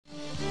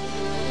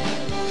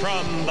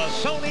From the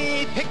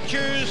Sony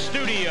Pictures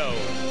Studios,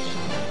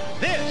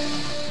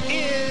 this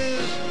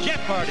is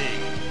Jeopardy!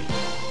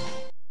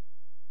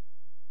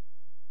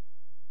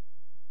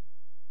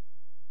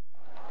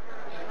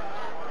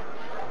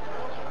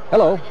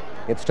 Hello,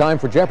 it's time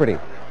for Jeopardy!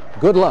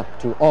 Good luck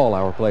to all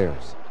our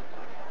players.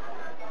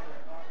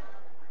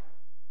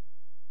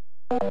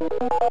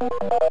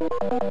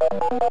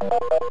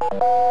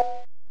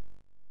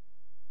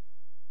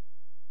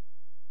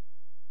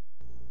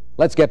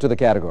 Let's get to the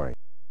category.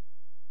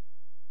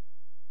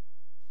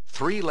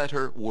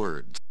 Three-letter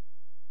words.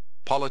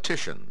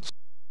 Politicians.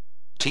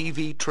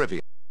 TV trivia.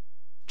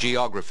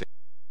 Geography.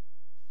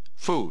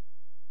 Food.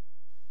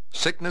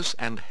 Sickness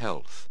and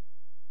health.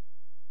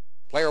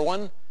 Player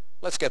one,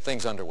 let's get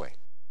things underway.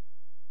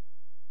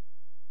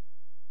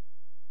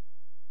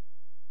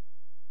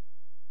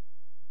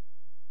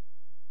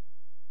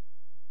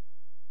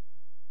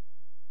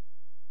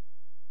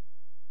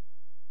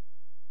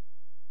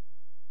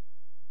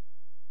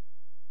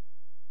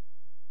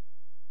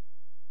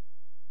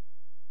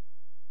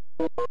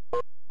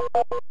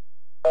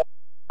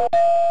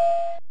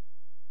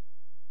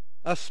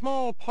 A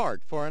small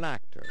part for an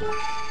actor.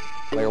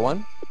 Player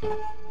one.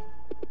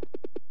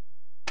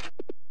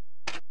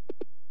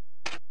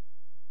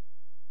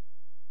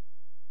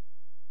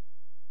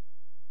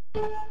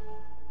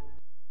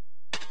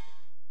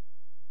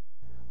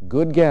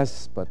 Good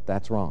guess, but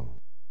that's wrong.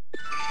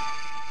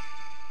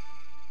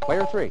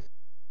 Player three.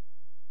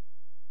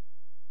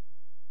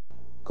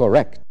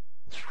 Correct.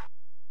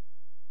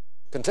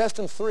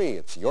 Contestant three,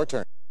 it's your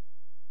turn.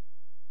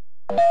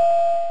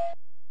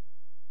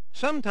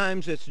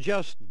 Sometimes it's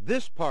just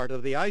this part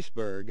of the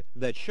iceberg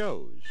that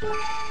shows.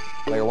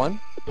 Player one.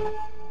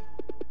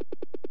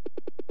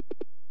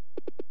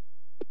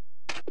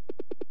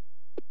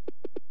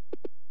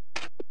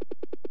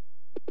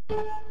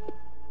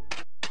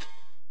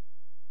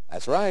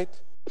 That's right.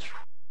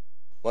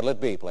 What'll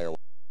it be, player one?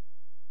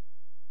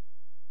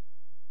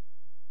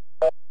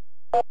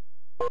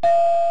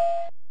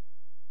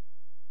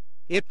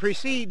 It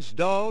precedes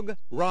dog,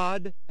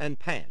 rod, and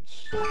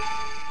pants.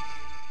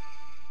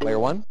 Player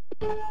one.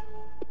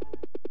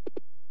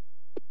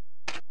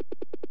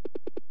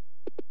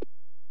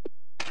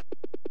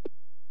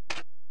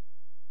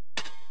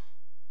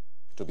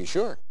 To be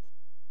sure.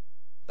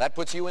 That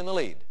puts you in the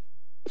lead.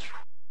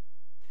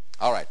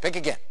 All right, pick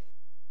again.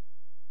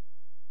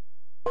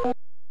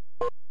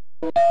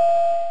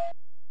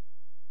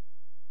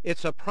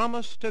 It's a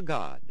promise to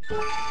God.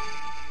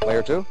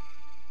 Player two.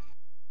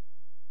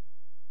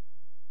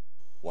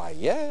 Why,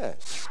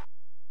 yes.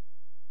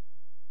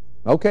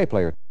 Okay,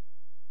 player.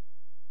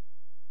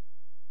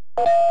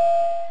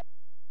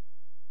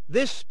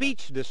 This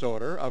speech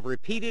disorder of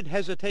repeated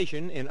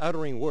hesitation in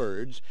uttering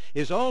words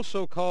is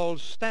also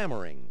called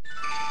stammering.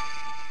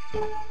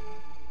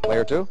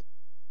 Player two.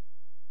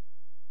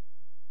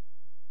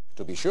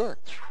 To be sure.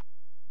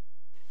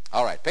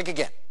 All right, pick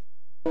again.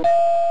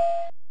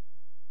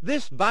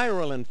 This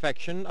viral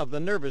infection of the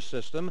nervous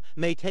system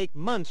may take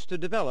months to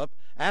develop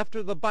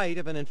after the bite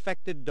of an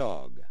infected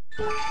dog.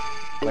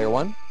 Player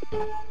one.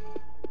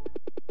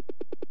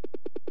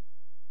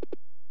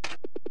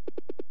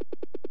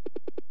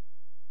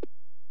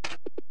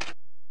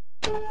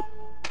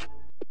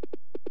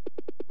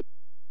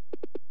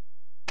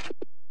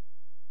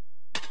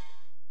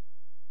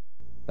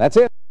 That's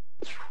it.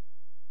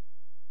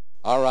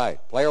 All right,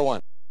 player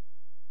one.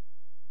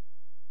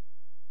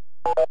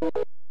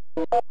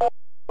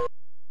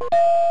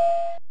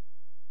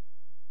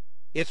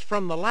 It's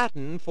from the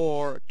Latin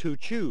for to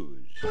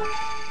choose.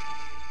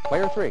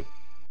 Player three.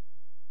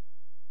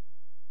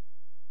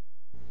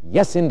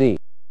 Yes, indeed.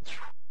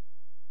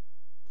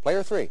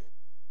 Player three.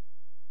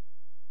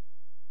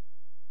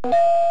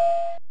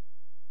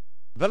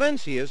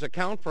 Valencias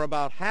account for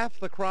about half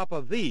the crop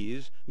of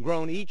these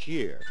grown each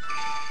year.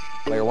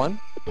 Player one.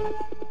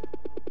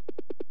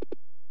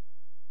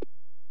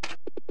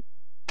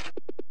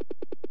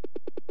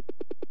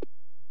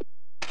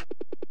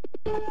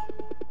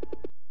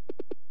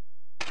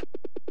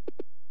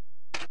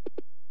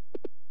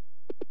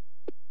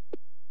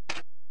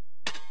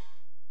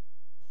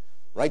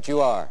 Right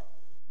you are.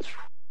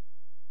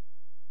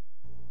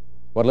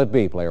 What'll it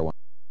be, player one?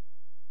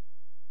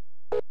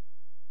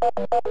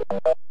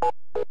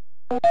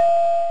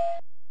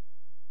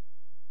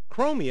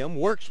 Chromium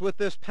works with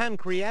this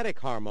pancreatic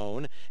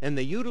hormone in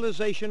the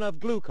utilization of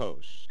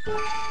glucose.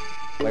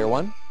 Player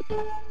one.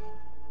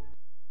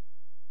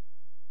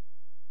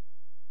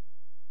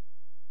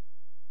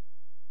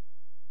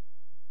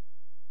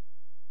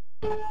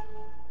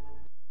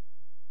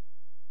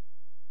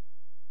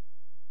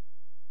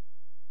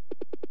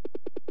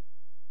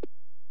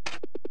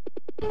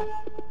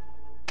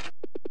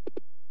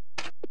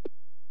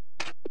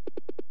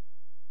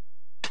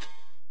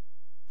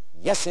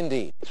 Yes,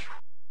 indeed.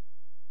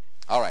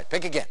 All right,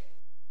 pick again.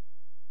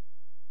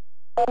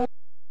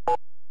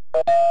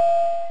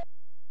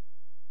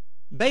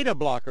 Beta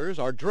blockers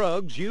are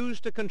drugs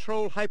used to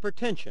control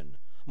hypertension,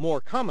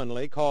 more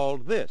commonly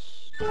called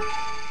this.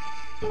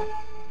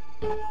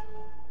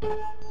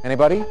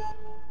 Anybody?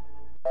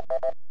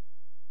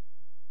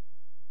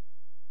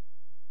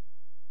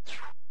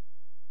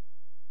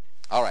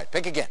 All right,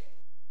 pick again.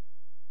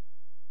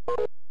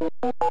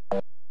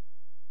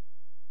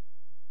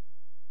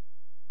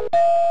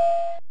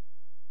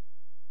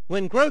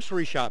 When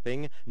grocery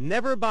shopping,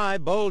 never buy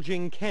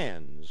bulging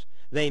cans.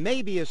 They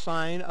may be a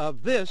sign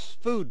of this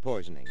food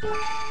poisoning.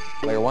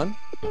 Player one.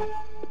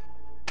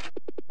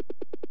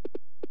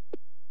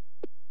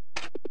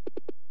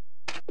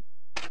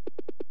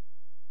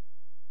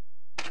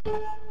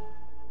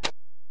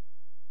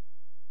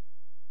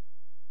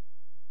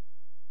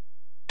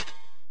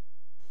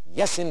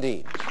 Yes,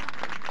 indeed.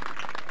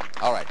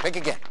 All right, pick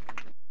again.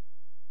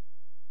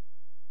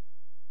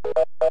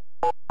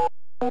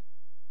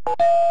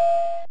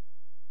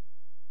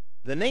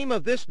 The name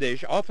of this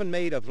dish, often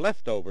made of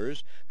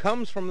leftovers,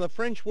 comes from the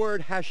French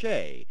word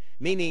hacher,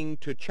 meaning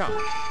to chop.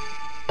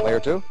 Player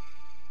two.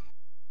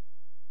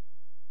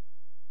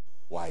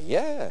 Why,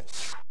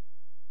 yes.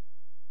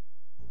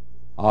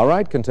 All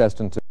right,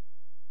 contestant two.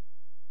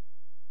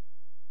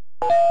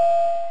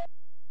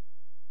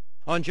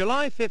 On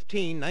July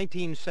 15,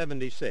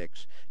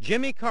 1976,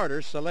 Jimmy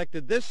Carter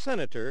selected this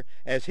senator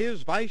as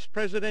his vice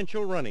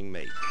presidential running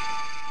mate.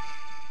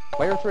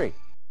 Player three.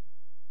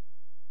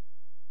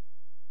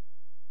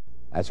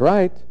 That's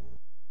right.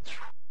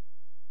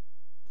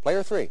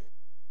 Player three.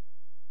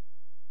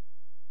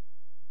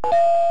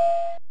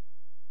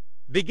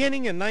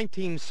 Beginning in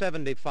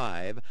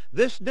 1975,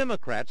 this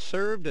Democrat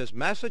served as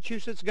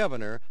Massachusetts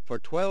governor for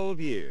 12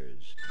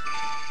 years.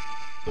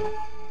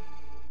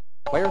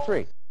 Player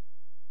three.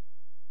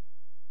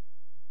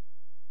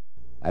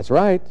 That's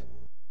right.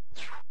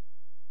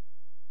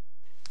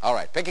 All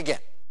right, pick again.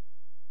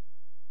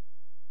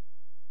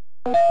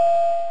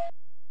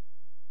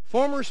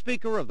 Former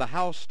Speaker of the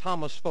House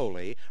Thomas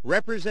Foley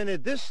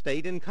represented this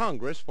state in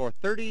Congress for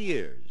 30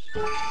 years.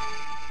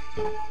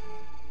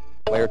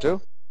 Player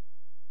two.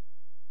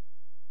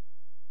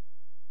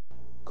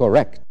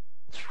 Correct.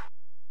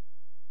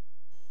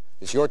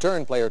 It's your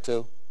turn, player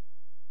two.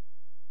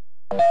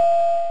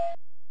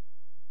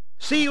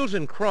 Seals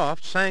and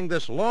Croft sang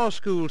this law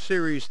school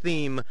series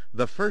theme,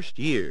 The First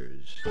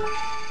Years.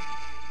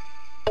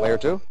 Player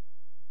two.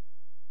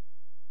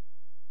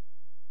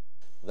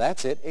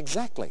 That's it,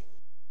 exactly.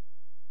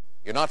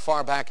 You're not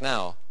far back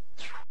now.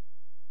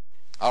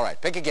 All right,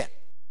 pick again.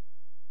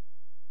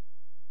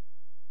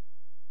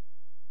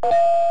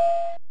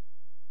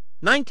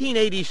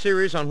 1980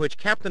 series on which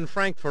Captain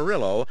Frank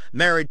Furillo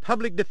married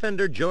public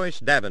defender Joyce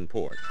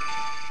Davenport.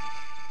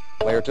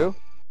 Player two.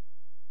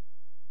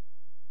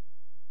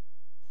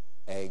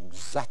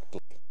 Exactly.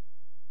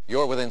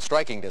 You're within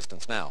striking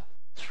distance now.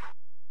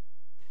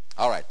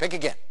 All right, pick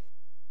again.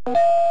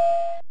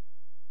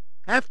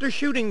 After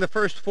shooting the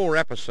first 4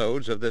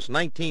 episodes of this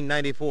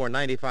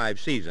 1994-95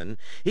 season,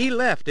 he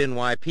left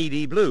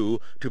NYPD Blue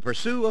to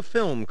pursue a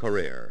film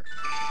career.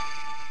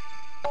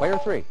 Player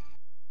three.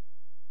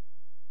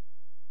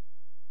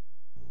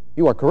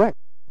 You are correct.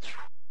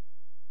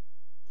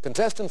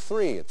 Contestant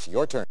three, it's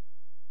your turn.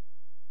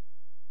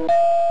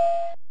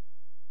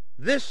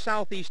 This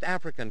Southeast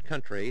African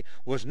country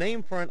was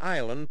named for an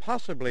island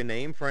possibly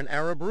named for an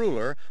Arab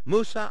ruler,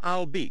 Musa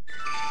al-Beek.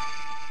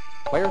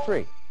 Player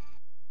three.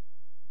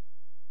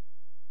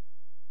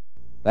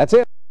 That's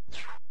it.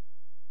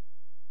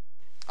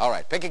 All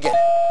right, pick again.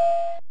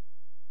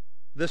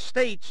 The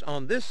states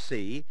on this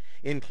sea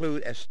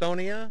include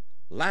Estonia,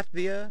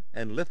 Latvia,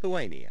 and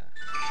Lithuania.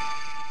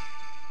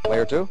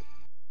 Player two.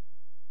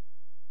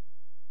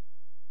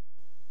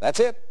 That's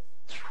it.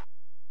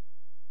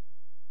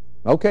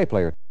 Okay,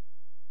 player.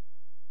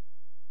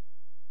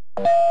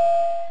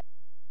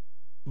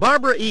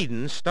 Barbara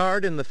Eden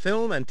starred in the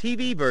film and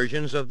TV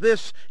versions of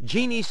this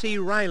Jeannie C.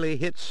 Riley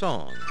hit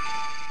song.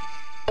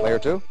 Player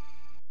two.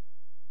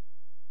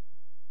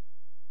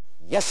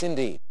 Yes,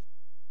 indeed.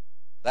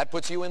 That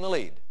puts you in the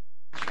lead.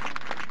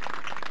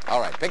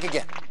 All right, pick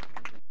again.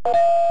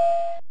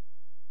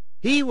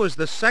 He was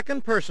the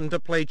second person to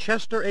play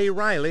Chester A.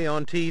 Riley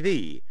on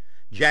TV.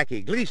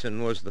 Jackie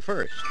Gleason was the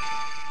first.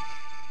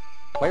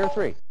 Player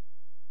three.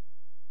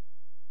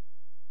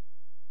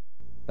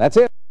 That's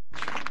it.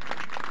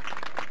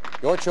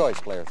 Your choice,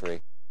 player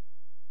three.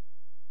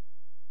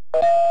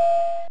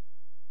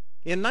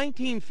 In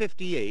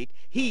 1958,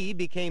 he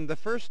became the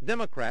first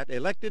Democrat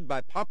elected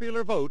by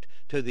popular vote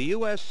to the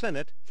U.S.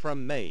 Senate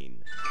from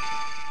Maine.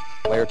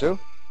 Player two.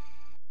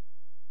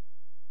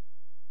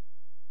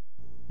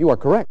 You are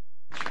correct.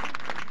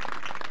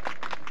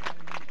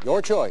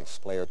 Your choice,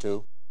 player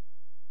two.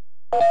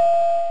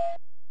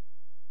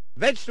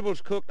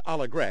 Vegetables cooked a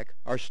la grecque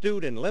are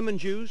stewed in lemon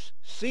juice,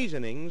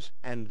 seasonings,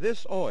 and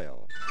this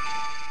oil.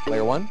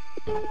 Player one.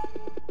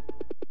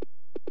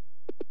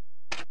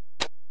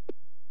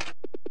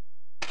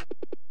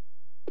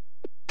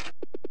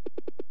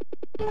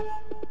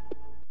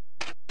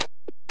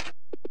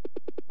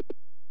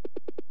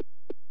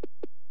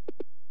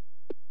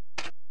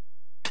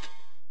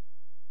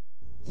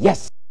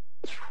 Yes.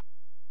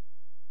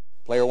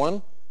 Player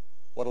one,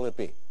 what'll it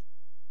be?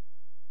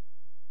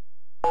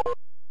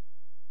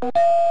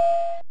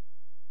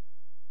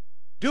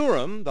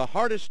 Durum, the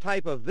hardest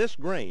type of this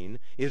grain,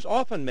 is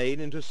often made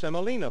into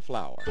semolina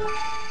flour.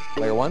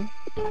 Player one.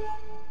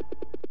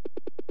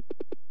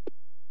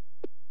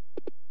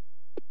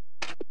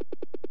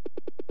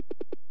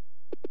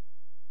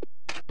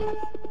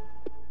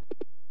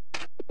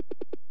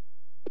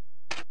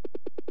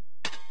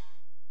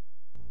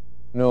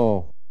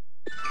 No.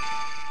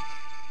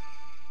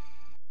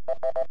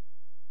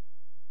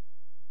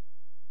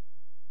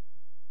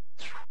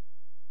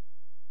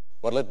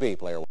 What'll it be,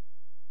 player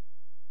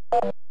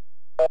one?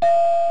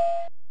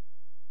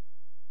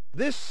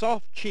 This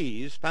soft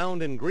cheese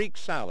found in Greek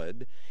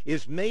salad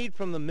is made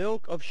from the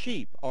milk of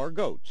sheep or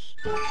goats.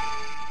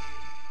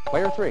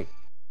 Player three.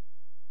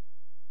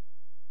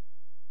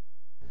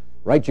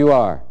 Right you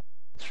are.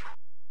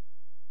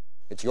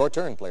 It's your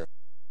turn, player.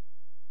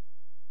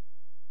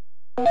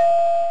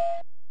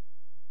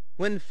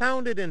 When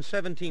founded in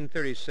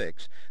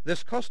 1736,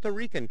 this Costa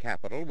Rican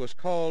capital was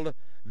called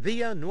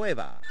Villa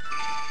Nueva.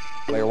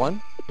 Player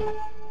one.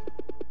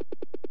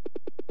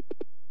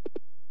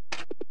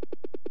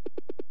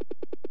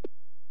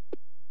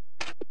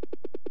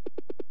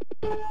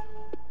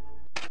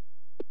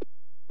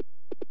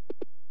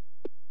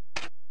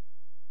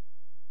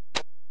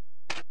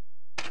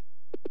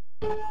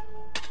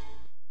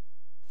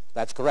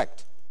 That's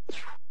correct.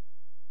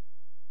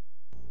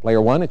 Player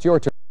one, it's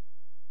your turn.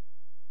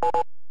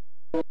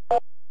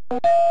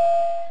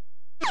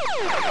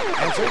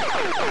 Answer,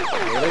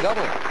 nearly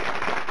double.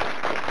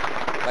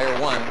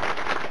 Player one,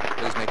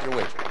 please make your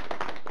wager.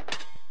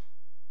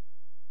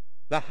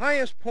 The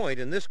highest point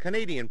in this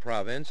Canadian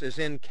province is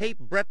in Cape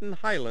Breton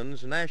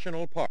Highlands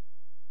National Park.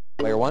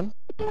 Player one.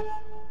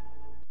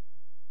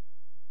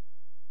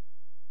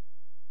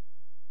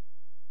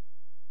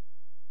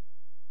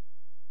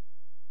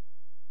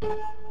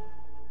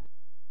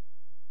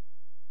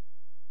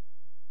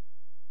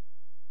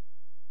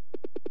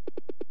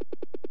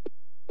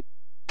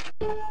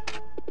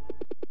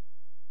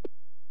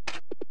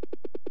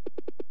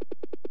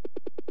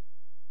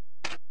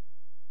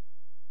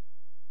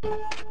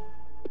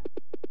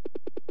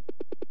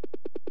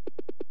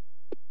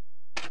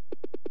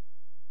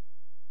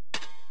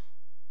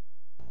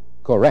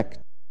 Correct.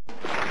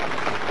 All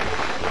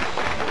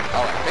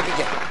right, pick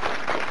again.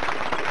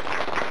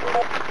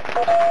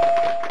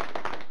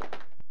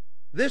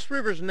 This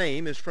river's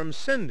name is from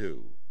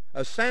Sindhu,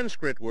 a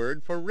Sanskrit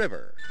word for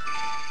river.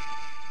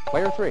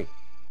 Player three.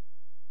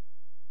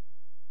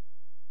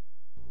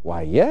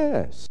 Why,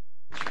 yes.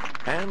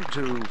 And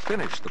to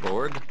finish the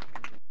board,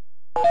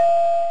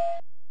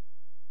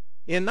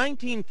 In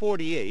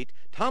 1948,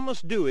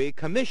 Thomas Dewey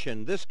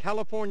commissioned this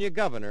California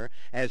governor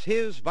as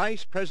his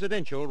vice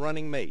presidential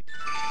running mate.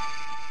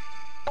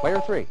 Player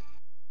three.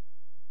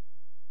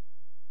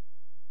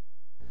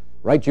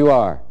 Right you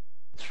are.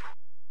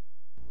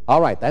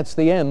 All right, that's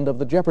the end of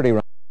the Jeopardy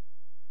round.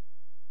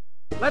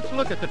 Let's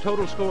look at the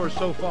total scores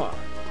so far.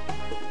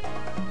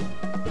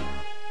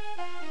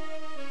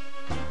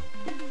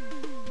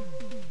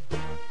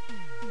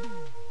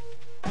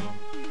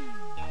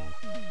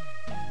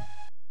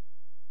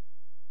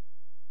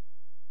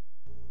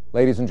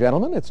 Ladies and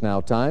gentlemen, it's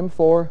now time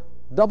for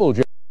Double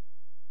Jeopardy.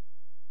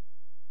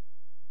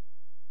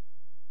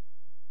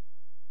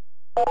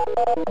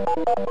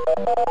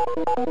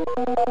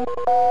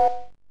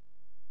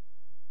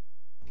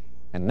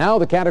 And now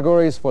the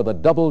categories for the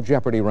Double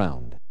Jeopardy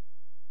round.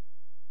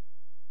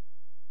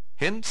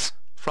 hints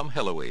from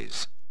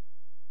Heloise,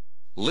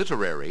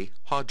 literary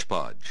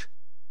hodgepodge,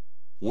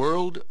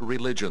 world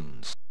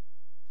religions,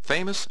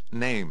 famous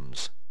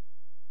names,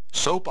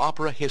 soap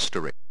opera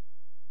history,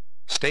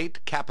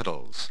 state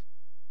capitals.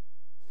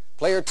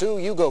 Player two,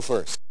 you go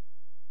first.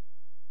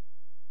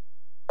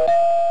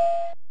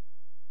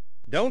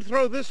 Don't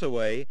throw this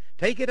away.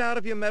 Take it out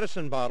of your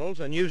medicine bottles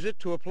and use it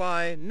to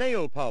apply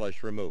nail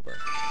polish remover.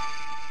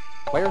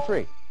 Player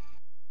three.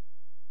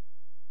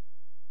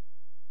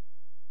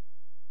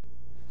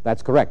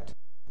 That's correct.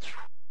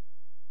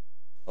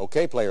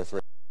 Okay, player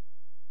three.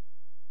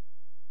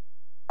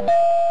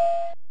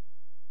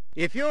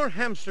 If your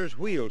hamster's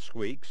wheel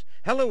squeaks,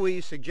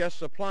 Heloise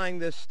suggests applying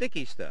this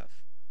sticky stuff,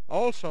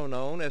 also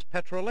known as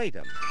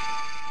petrolatum.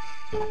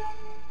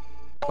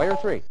 Player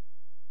three.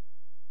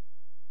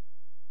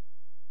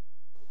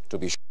 To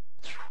be sure.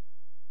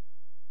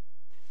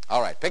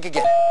 All right, pick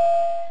again.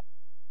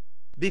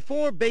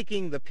 Before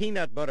baking the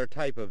peanut butter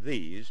type of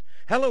these,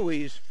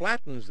 Heloise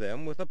flattens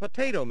them with a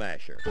potato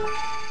masher.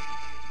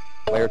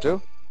 Player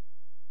two.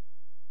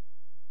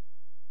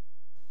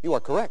 You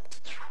are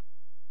correct.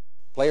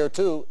 Player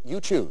two, you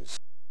choose.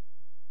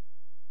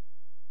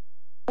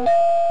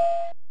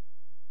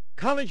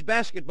 College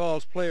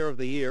basketball's Player of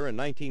the Year in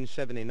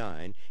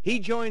 1979, he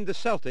joined the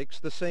Celtics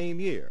the same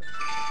year.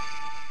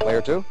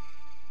 Player two.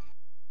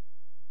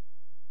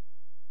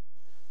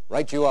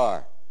 Right you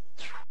are.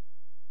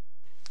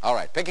 All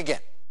right, pick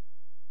again.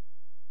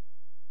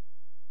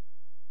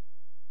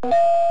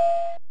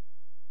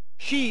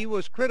 She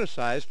was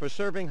criticized for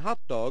serving hot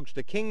dogs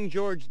to King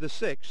George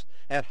VI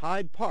at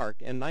Hyde Park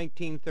in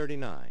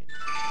 1939.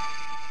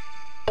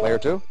 Player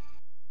 2.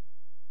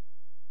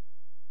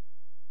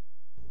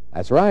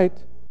 That's right.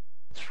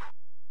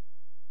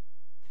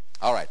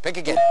 All right, pick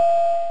again.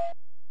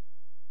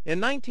 In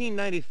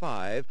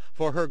 1995,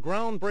 for her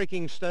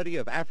groundbreaking study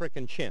of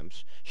African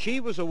chimps, she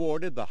was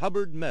awarded the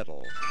Hubbard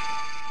Medal.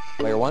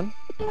 Player 1.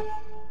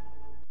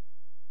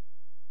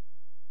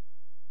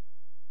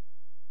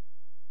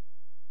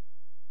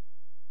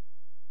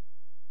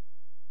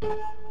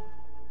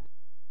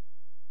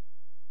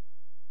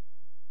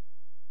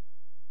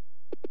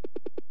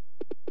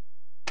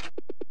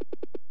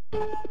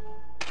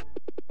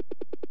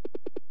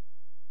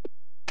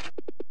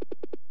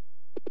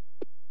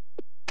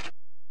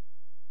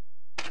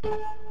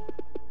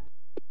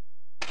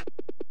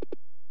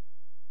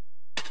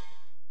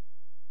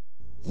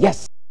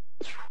 Yes.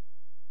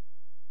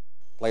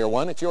 Player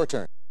 1, it's your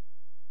turn.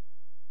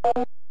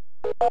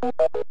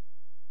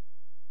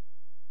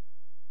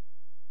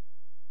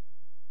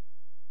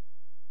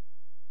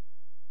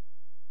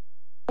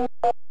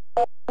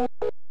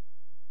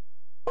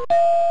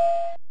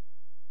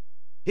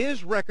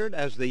 His record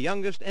as the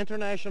youngest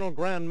international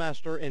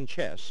grandmaster in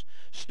chess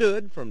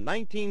stood from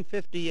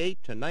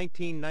 1958 to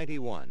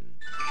 1991.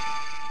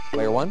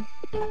 Player 1.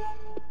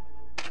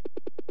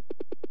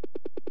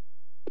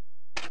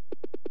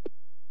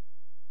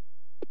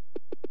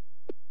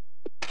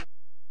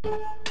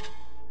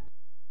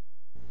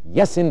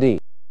 Yes, indeed.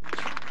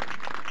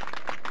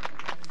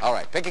 All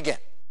right, pick again.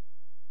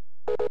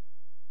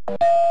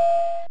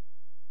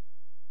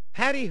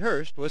 Hattie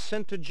Hearst was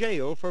sent to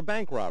jail for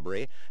bank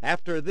robbery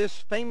after this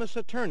famous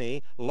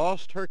attorney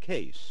lost her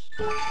case.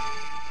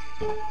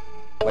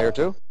 Player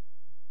 2.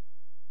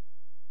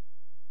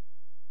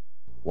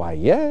 Why,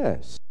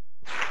 yes.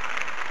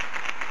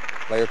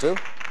 Player 2.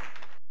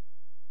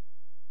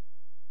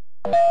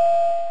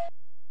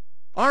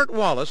 Art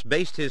Wallace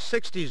based his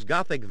 60s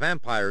Gothic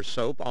vampire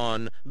soap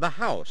on The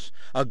House,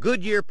 a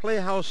Goodyear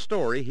Playhouse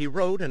story he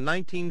wrote in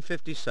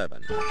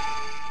 1957.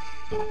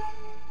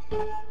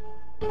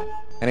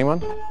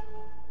 Anyone?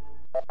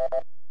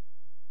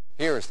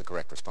 Here is the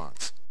correct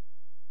response.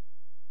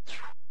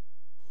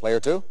 Player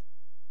 2.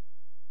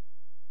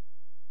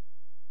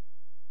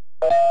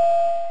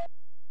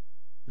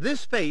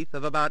 This faith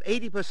of about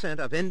 80%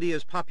 of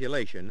India's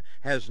population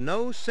has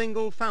no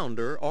single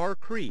founder or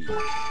creed.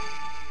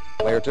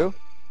 Player 2.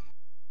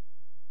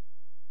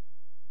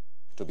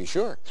 To be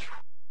sure.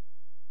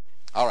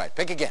 All right,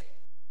 pick again.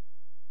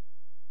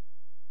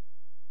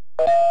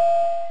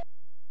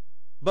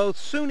 Both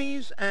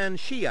Sunnis and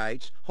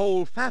Shiites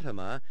hold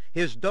Fatima,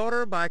 his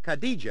daughter by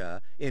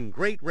Khadija, in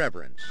great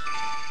reverence.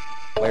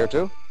 Player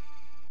 2.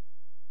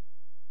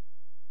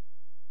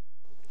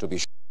 To be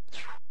sure.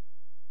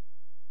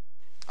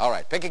 All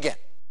right, pick again.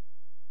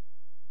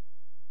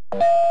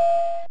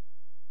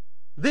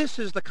 This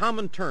is the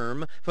common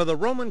term for the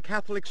Roman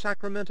Catholic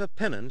sacrament of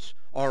penance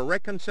or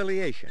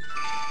reconciliation.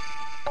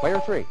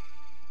 Player 3.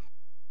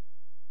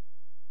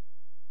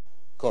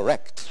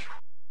 Correct.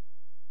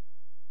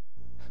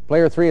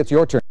 Player 3, it's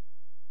your turn.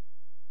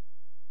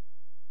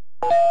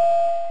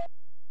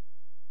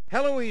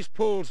 Heloise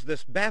pulls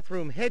this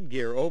bathroom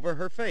headgear over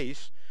her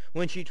face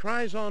when she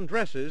tries on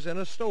dresses in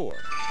a store.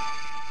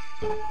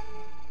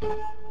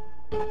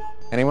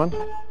 Anyone?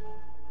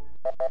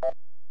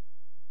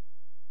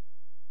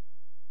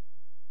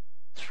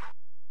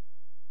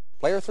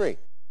 Player 3.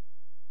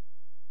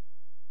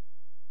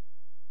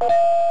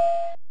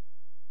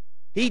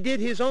 He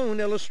did his own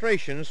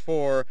illustrations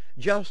for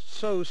Just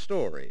So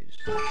Stories.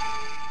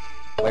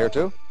 Player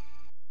 2.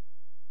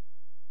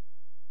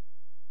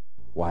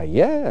 Why,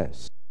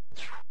 yes.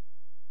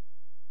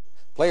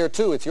 Player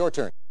 2, it's your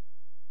turn.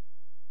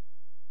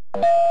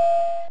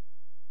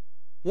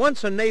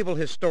 Once a naval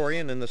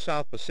historian in the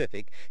South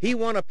Pacific, he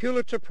won a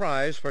Pulitzer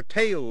Prize for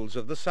Tales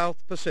of the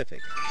South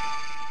Pacific.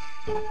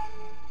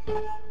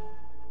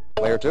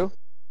 Player 2.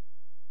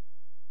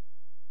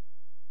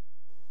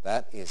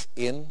 That is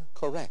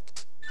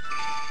incorrect.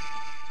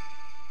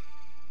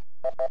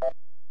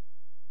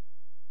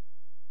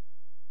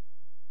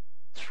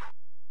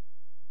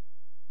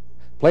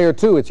 Player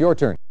 2, it's your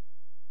turn.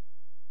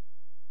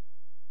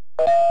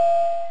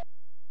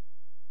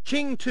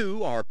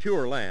 Qing-Tu, or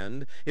Pure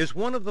Land, is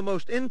one of the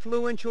most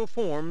influential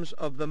forms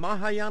of the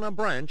Mahayana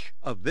branch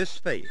of this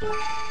faith.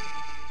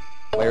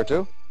 Player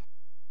 2.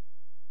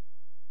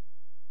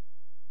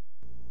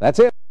 That's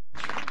it.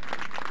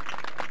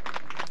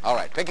 All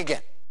right, pick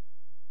again.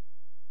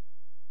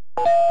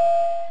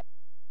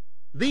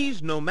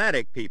 These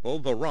nomadic people,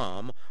 the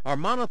Ram, are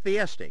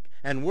monotheistic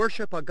and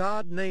worship a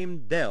god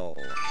named Del.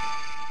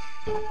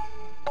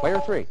 Player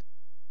 3.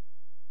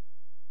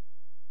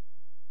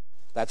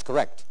 That's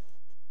correct.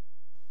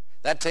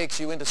 That takes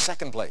you into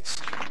second place.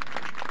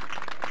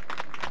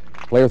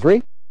 Player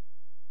 3.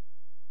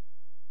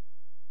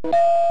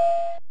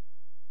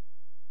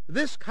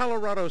 This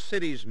Colorado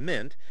City's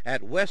mint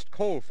at West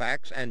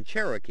Colfax and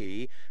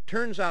Cherokee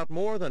turns out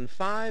more than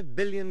 5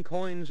 billion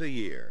coins a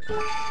year.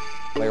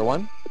 Player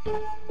 1.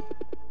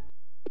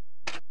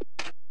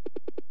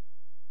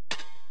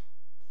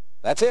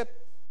 That's it.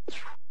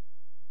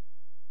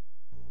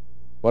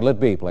 What'll it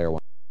be, player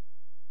one?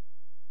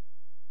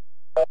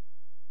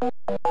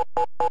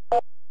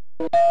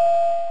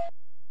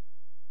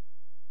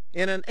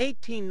 In an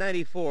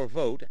 1894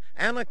 vote,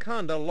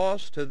 Anaconda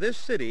lost to this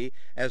city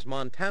as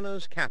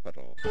Montana's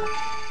capital.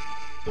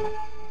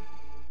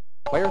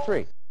 Player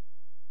three.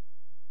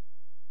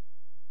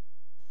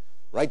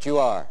 Right you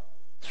are.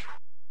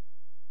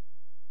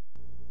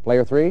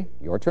 Player three,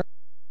 your turn.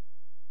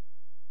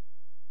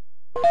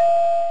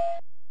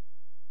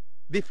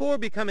 Before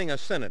becoming a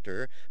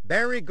senator,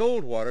 Barry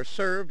Goldwater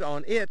served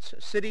on its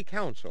city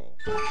council.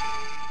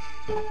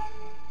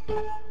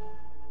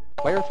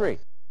 Player three.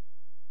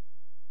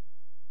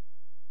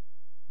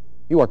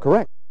 You are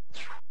correct.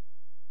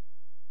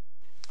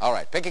 All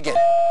right, pick again.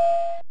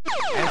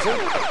 Answer,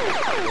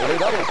 Daily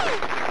Double.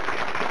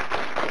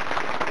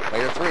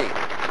 Player three,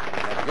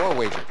 have your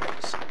wager,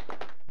 please.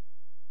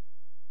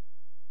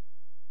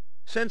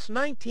 Since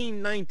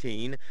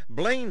 1919,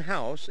 Blaine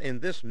House in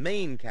this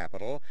Maine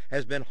capital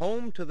has been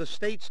home to the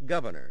state's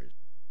governors.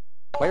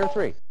 Player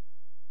three.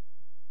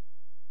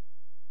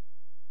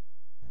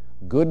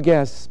 Good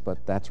guess,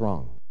 but that's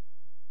wrong.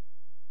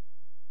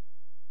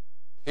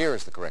 Here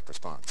is the correct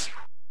response.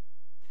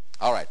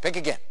 All right, pick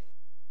again.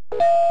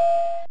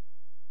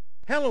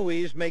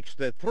 Heloise makes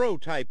the throw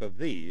type of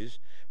these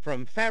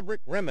from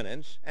fabric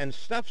remnants and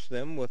stuffs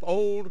them with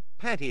old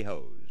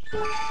pantyhose.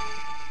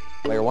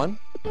 Player one.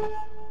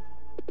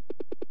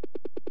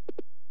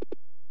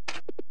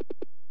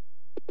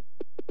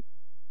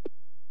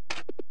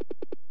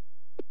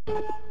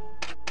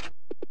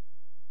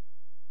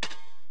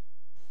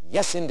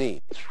 Yes,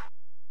 indeed.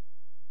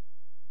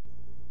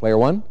 Player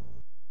one.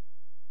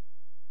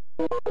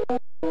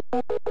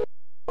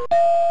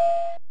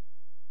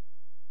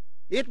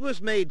 It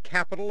was made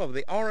capital of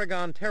the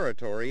Oregon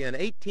Territory in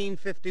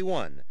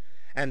 1851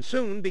 and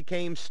soon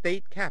became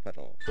state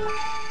capital.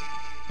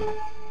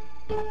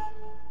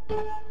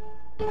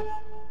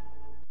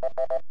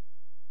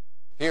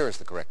 Here is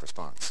the correct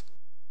response.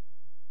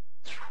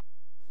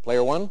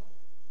 Player one,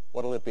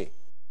 what'll it be?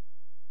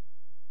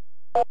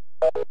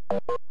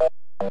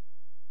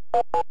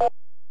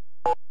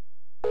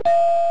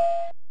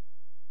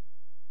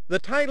 The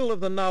title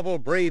of the novel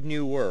Brave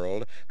New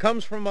World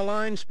comes from a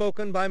line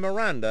spoken by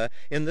Miranda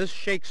in this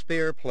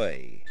Shakespeare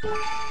play.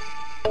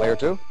 Player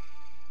two.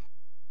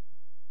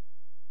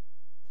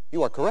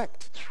 You are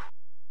correct.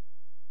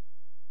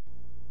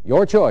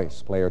 Your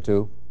choice, player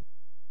two.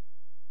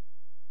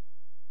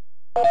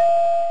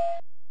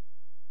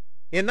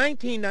 In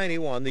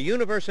 1991, the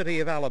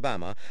University of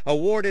Alabama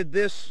awarded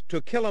this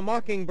To Kill a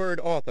Mockingbird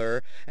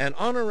author an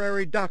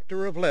honorary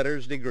Doctor of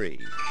Letters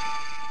degree.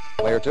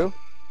 Player two.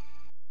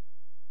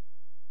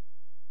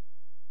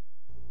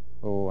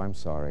 Oh, I'm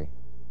sorry.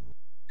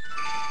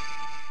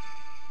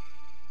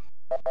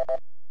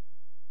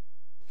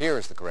 Here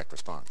is the correct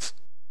response.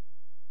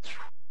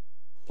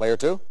 Player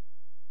two.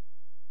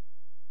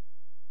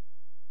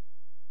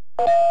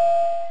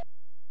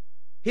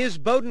 His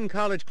Bowdoin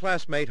College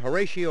classmate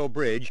Horatio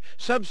Bridge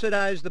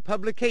subsidized the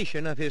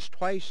publication of his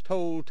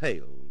twice-told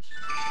tales.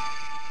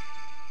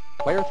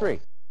 Player three.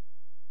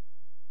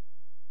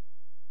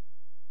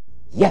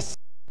 Yes.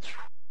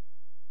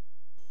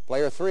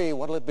 Player three,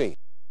 what'll it be?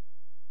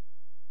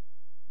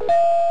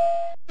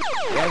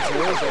 The answer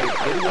is a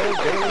Video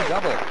Daily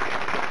Double.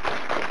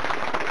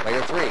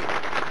 Player three,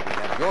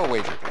 have your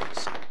wager,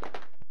 please.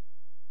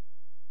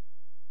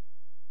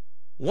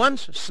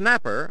 Once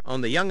Snapper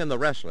on The Young and the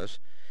Restless,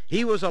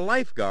 he was a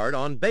lifeguard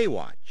on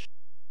Baywatch.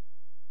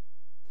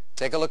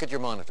 Take a look at your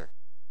monitor.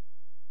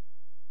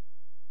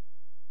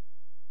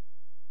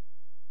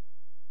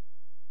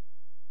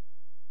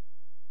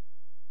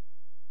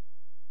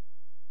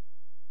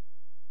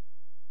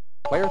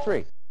 Player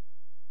three.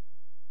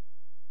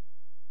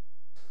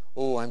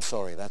 Oh, I'm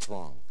sorry, that's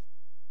wrong.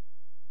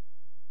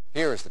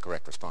 Here is the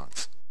correct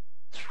response.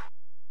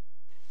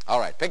 All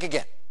right, pick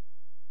again.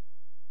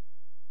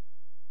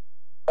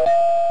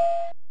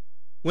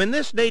 When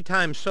this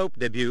daytime soap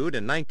debuted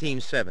in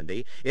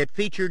 1970, it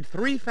featured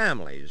three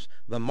families,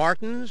 the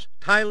Martins,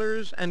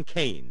 Tylers, and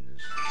Kanes.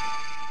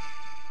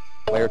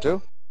 Player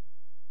two.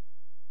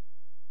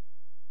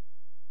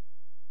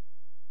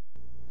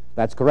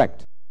 That's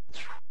correct.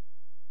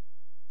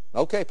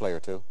 Okay, player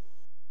two.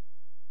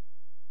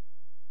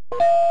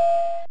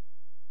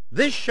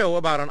 This show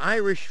about an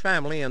Irish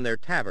family and their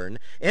tavern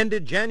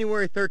ended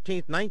January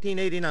 13th,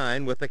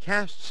 1989 with the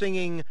cast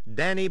singing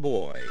Danny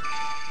Boy.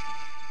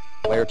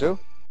 Player two.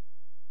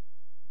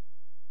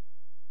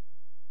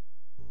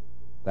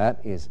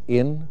 That is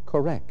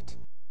incorrect.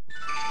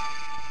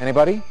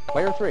 Anybody?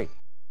 Player three.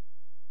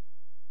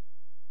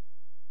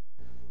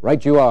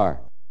 Right you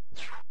are.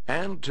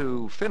 And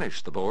to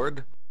finish the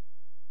board,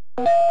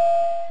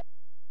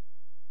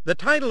 The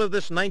title of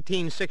this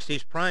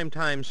 1960s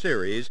primetime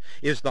series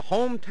is The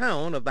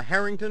Hometown of the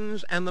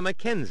Harringtons and the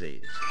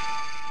Mackenzies.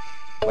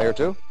 Player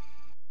two.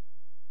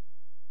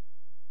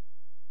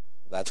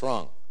 That's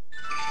wrong.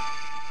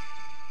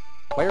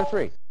 Player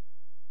three.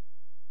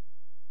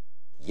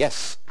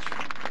 Yes.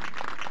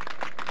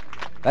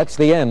 That's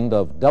the end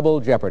of Double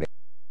Jeopardy.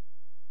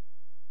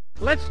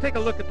 Let's take a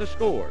look at the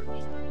scores.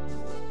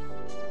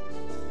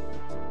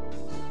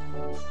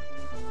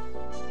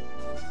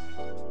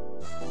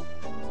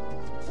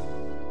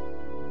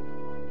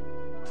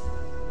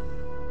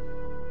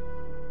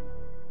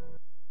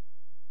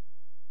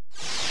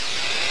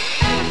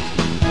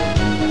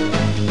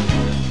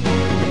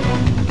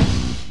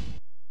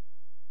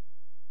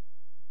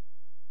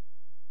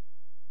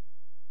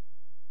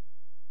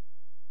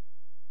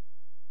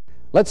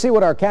 Let's see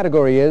what our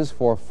category is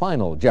for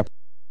Final Jeopardy.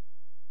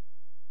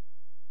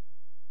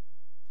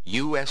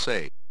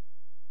 USA.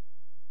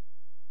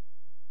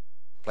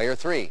 Player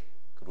 3,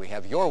 could we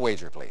have your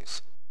wager,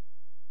 please?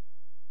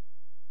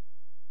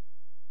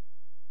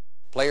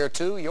 Player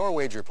 2, your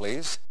wager,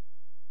 please.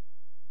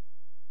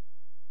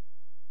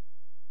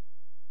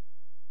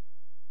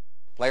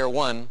 Player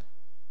 1,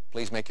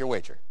 please make your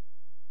wager.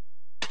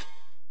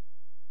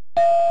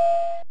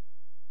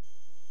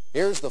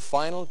 Here's the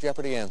Final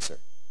Jeopardy answer.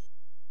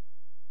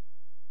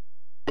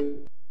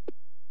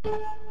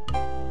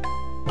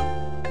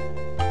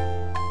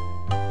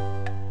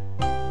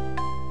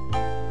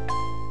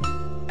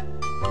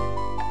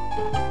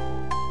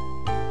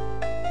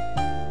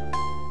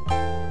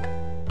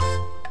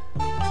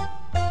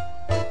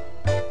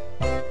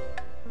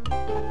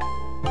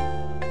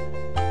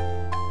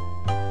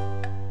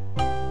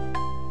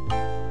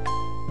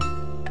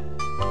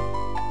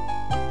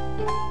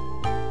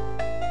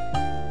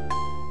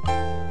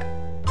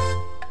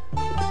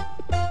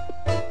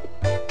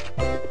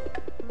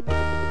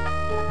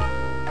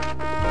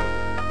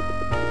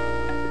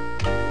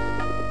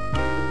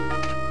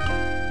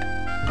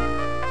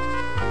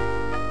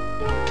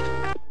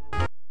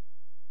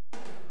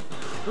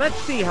 Let's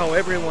see how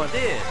everyone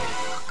did.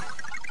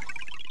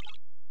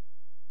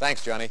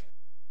 Thanks, Johnny.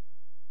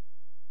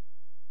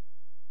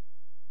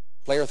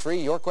 Player 3,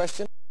 your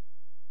question?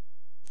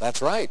 That's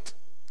right.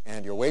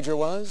 And your wager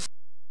was?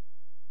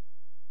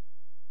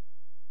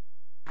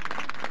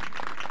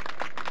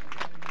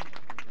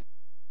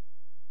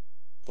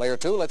 Player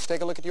 2, let's take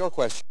a look at your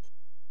question.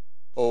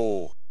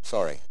 Oh,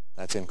 sorry.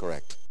 That's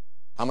incorrect.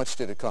 How much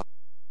did it cost?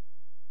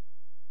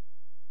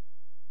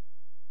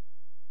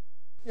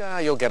 Yeah,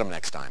 you'll get them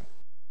next time.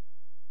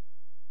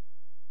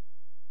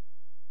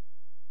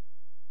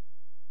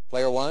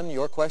 Player 1,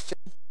 your question?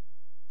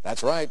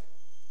 That's right.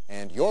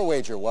 And your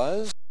wager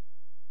was?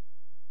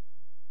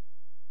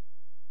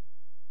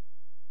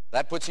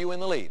 That puts you in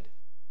the lead.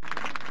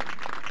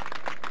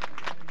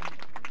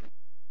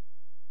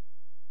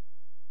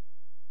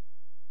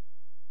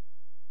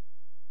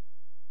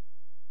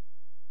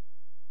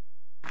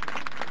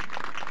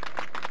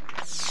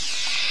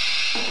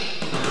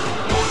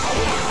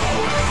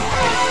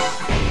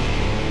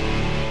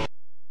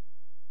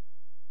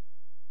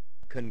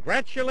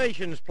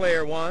 Congratulations,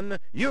 Player 1.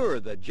 You're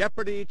the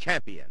Jeopardy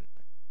champion.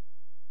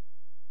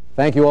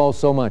 Thank you all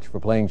so much for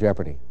playing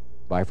Jeopardy.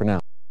 Bye for now.